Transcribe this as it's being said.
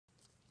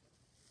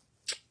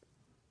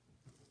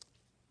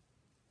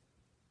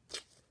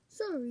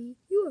Sorry,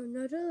 you are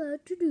not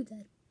allowed to do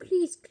that.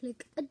 Please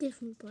click a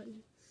different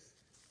button.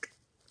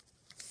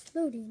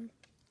 Loading,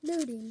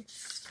 loading,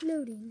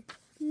 loading,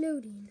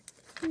 loading,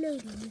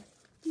 loading,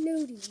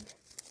 loading.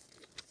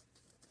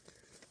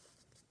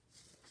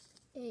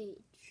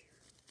 Age.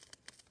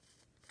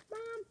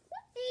 Mom,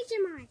 what age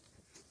am I?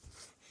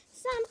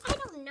 Son, I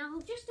don't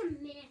know. Just a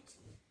minute.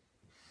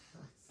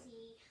 Let's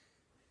see.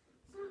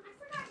 Son, I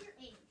forgot your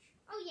age.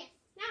 Oh, yes.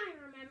 Now I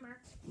remember.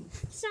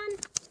 Son,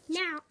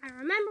 now I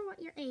remember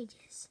what your age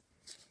is.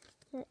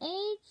 Your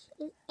age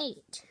is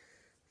 8.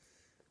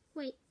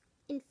 Wait,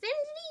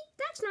 infinity?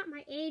 That's not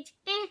my age.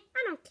 I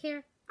don't care.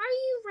 Are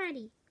you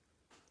ready?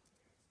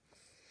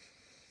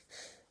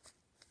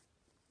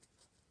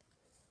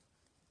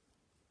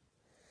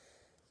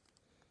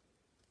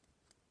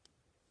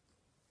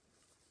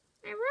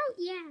 I wrote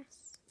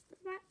yes,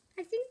 but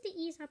I think the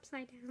E's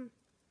upside down.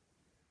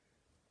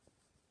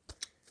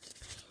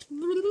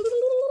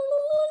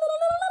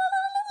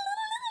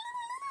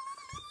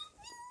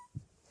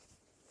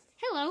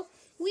 Hello,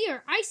 we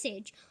are Ice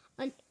Age,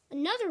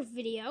 another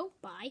video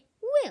by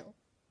Will.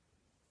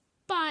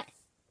 But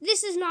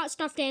this is not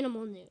Stuffed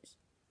Animal News.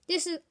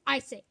 This is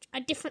Ice Age,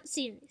 a different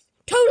series.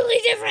 Totally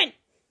different!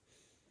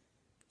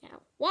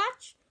 Now,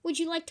 watch? Would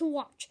you like to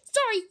watch?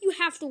 Sorry, you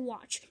have to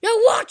watch. Now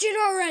watch it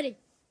already!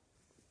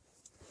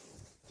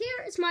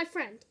 Here is my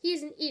friend. He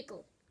is an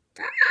eagle.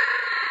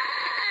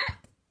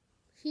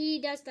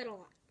 He does that a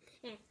lot.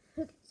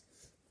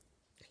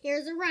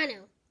 Here's a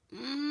rhino.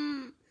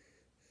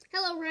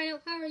 Hello, rhino.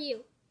 How are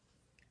you?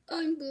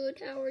 I'm good.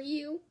 How are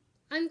you?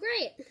 I'm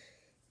great.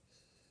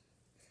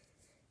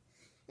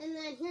 And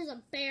then here's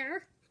a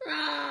bear.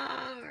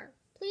 Rawr.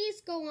 Please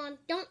go on.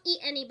 Don't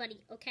eat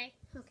anybody, okay?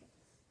 Okay.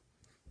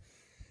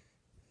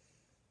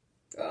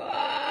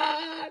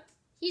 Rawr.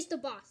 He's the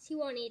boss. He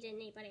won't eat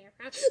anybody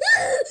around.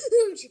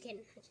 I'm just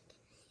kidding.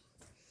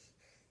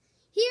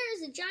 Here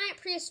is a giant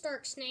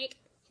prehistoric snake,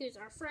 who's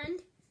our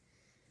friend.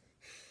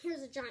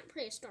 Here's a giant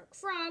prehistoric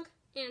frog.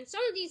 And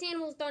some of these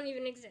animals don't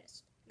even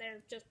exist.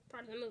 They're just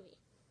part of the movie.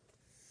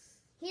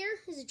 Here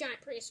is a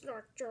giant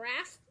prehistoric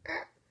giraffe.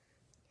 Here's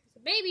a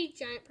baby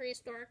giant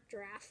prehistoric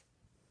giraffe.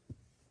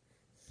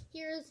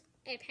 Here's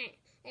a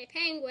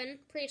penguin,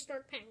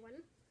 prehistoric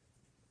penguin.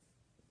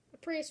 A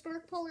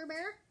prehistoric polar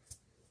bear.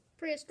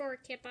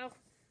 Prehistoric hippo.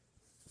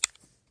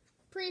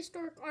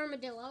 Prehistoric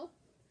armadillo.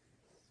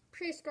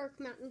 Prehistoric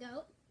mountain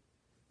goat.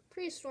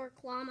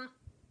 Prehistoric llama.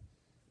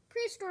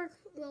 Prehistoric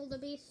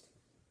wildebeest.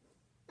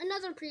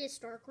 Another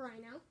prehistoric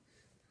rhino.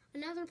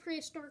 Another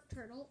prehistoric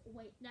turtle.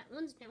 Wait, that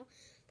one's no.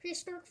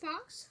 Prehistoric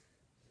fox.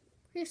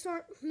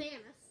 Prehistoric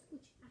mammoth,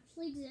 which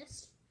actually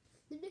exists.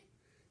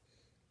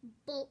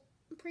 Bull.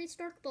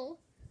 Prehistoric bull.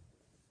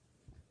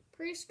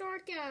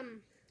 Prehistoric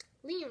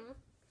lemur.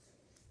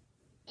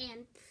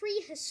 And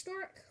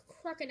prehistoric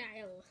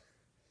crocodile.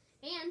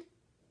 And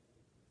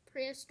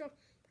prehistoric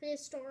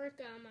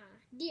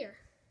deer.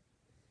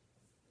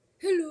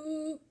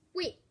 Hello.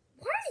 Wait,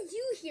 why are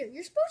you here?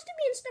 You're supposed to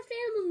be in Stuffed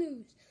Animal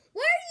News.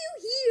 Why are you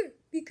here?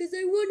 Because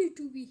I wanted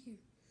to be here.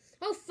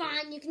 Oh,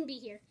 fine, you can be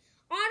here.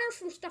 Otter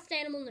from Stuffed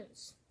Animal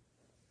News.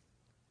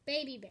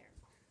 Baby bear.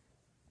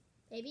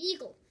 Baby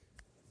eagle.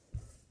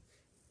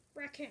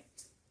 Raccoon.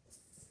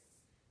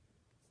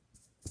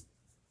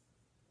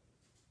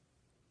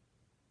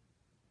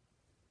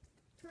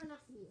 Turn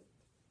off mute.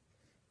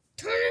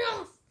 Turn it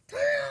off!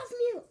 Turn it off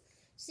mute!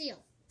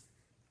 Seal.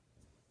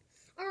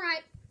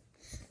 Alright.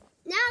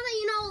 Now that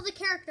you know all the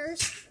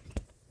characters.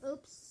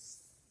 Oops.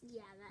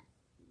 Yeah, that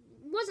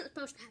wasn't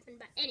supposed to happen,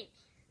 but anyway.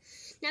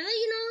 Now that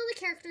you know all the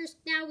characters,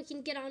 now we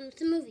can get on with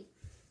the movie.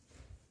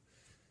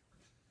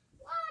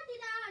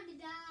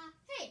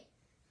 Hey,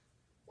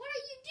 what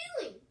are you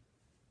doing?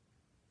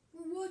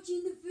 We're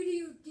watching the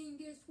video,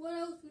 dingus. What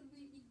else would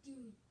we be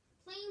doing?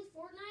 Playing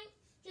Fortnite?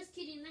 Just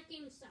kidding, that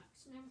game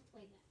sucks. Never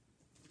play that.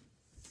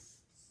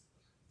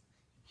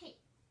 Hey,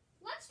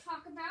 let's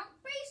talk about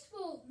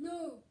baseball.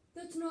 No,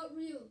 that's not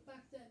real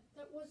back then.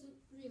 That wasn't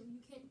real.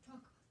 You can't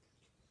talk about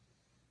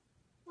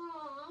that.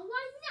 Aw,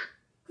 why not?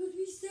 Because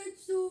we said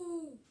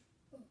so.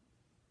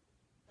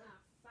 Oh,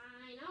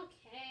 fine,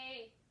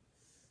 okay.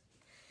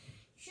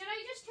 Should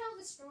I just tell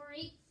the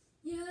story?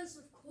 Yes,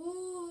 of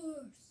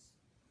course.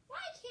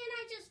 Why can't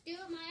I just do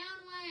it my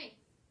own way?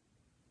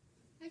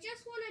 I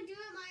just want to do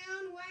it my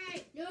own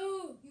way.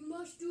 No, you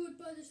must do it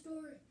by the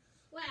story.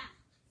 Well,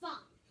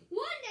 fine.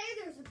 One day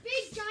there's a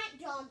big giant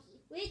donkey,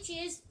 which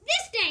is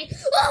this day.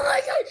 Oh my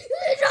God!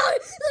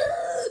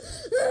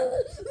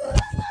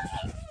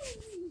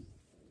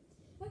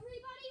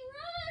 Everybody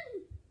run!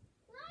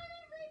 Run,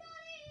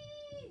 everybody!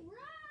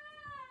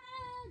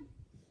 Run!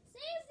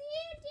 Save the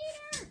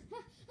anteater!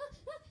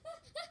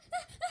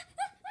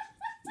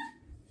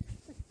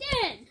 But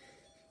then,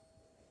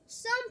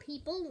 some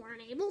people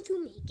weren't able to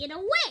make it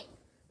away.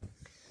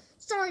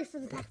 Sorry for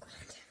the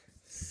background.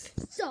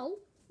 So,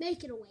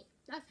 make it away.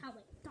 That's how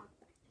they talk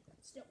back then.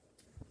 Still.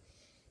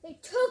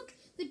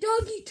 The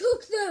doggy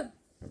took them.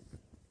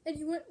 And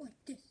he went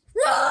like this.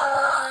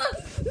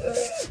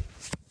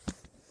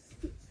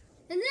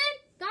 And then,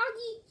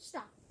 doggy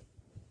stopped.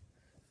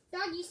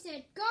 Doggy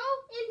said, go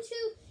into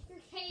your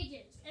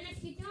cages, and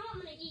if you don't,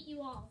 I'm going to eat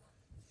you all.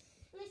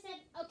 And I said,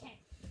 okay.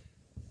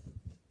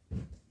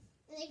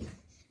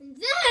 And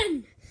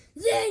then,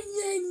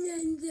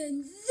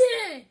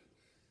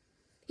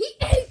 he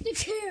ate the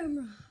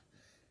camera.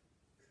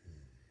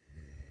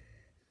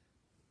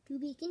 To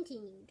be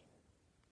continued.